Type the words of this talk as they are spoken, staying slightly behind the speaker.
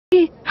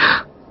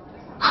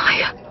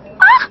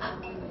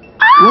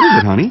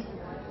is it, honey?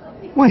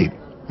 Wait,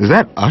 is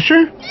that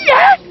Usher?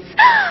 Yes!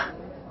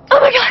 Oh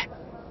my God!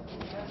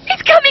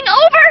 He's coming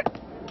over!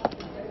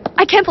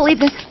 I can't believe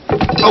this.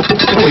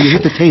 Oh, you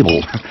hit the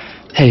table.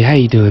 Hey, how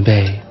you doing,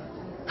 babe?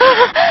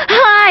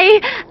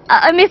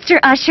 Hi, Mr.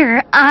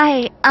 Usher.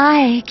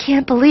 I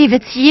can't believe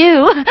it's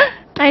you.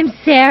 I'm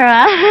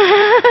Sarah.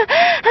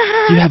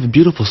 You have a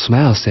beautiful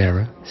smile,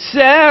 Sarah.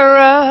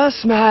 Sarah,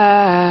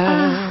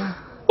 smile.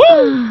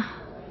 Woo!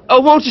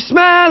 Oh, won't you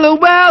smile a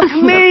while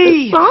for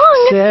me?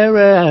 Song.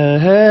 Sarah.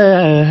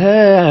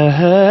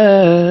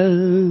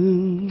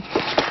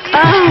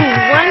 Oh,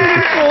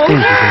 wonderful. Thank you,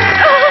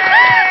 babe.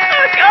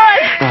 Oh,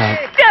 God.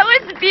 That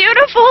was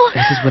beautiful.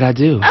 This is what I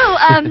do. Oh,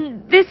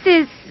 this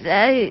is,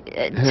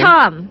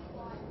 Tom.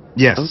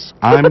 Yes,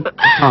 I'm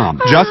Tom.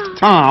 Just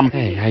Tom.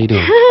 Hey, how you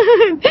doing?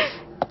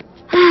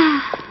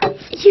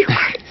 You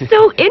are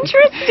so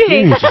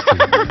interesting.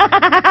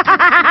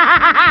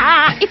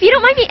 If you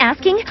don't mind me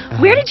asking,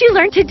 where did you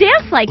learn to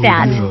dance like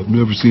that? Yeah, I've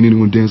never seen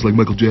anyone dance like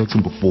Michael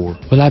Jackson before.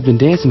 Well, I've been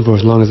dancing for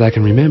as long as I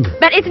can remember.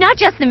 But it's not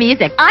just the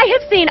music. I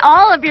have seen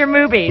all of your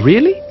movies.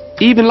 Really?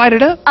 Even Light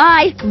It Up?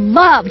 I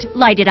loved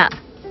Light It Up.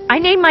 I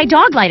named my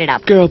dog Light It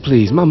Up. Girl,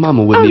 please, my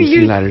mama wouldn't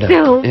even see Light It Up.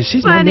 So and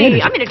she's funny. my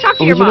manager. I'm going to talk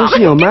to Oh, your you know, mom.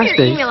 she on Give my your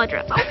stage. email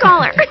address. I'll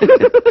call her.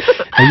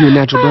 Are you a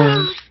natural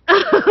blonde?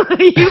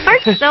 You are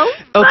so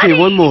funny. Okay,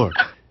 one more.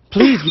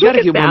 Please, we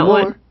gotta get one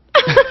more.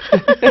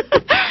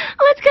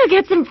 Let's go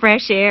get some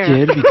fresh air.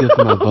 Yeah, it'll be good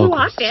for my vocals.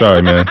 Walk it.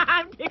 Sorry, man.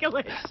 I'm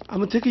ticklish. I'm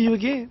gonna tickle you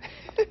again.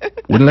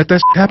 Wouldn't let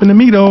that happen to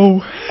me,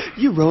 though.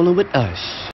 You rolling with Ush.